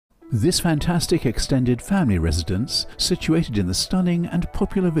This fantastic extended family residence, situated in the stunning and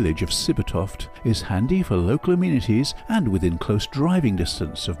popular village of Sibbertoft, is handy for local amenities and within close driving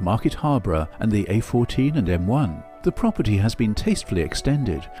distance of Market Harborough and the A14 and M1. The property has been tastefully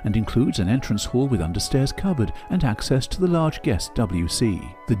extended and includes an entrance hall with understairs cupboard and access to the large guest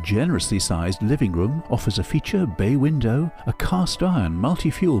WC. The generously sized living room offers a feature bay window, a cast iron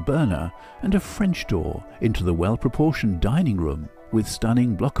multi-fuel burner, and a French door into the well-proportioned dining room, with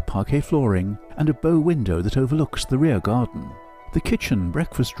stunning block parquet flooring and a bow window that overlooks the rear garden. The kitchen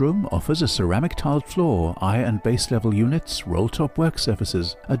breakfast room offers a ceramic tiled floor, eye and base level units, roll-top work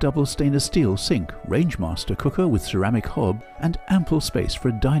surfaces, a double stainless steel sink, Rangemaster cooker with ceramic hob, and ample space for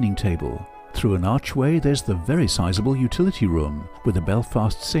a dining table. Through an archway there's the very sizable utility room, with a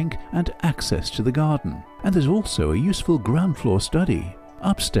Belfast sink and access to the garden. And there's also a useful ground floor study.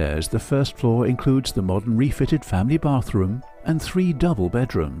 Upstairs, the first floor includes the modern refitted family bathroom and 3 double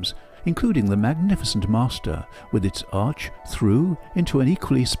bedrooms, including the magnificent master with its arch through into an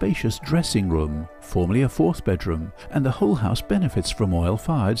equally spacious dressing room, formerly a 4th bedroom, and the whole house benefits from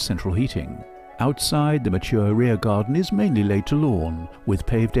oil-fired central heating. Outside, the mature rear garden is mainly laid to lawn, with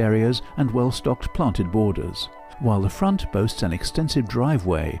paved areas and well-stocked planted borders, while the front boasts an extensive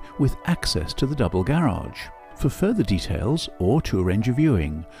driveway with access to the double garage. For further details or to arrange a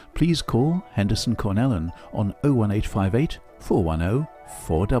viewing, please call Henderson Connellan on 01858 410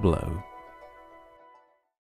 400.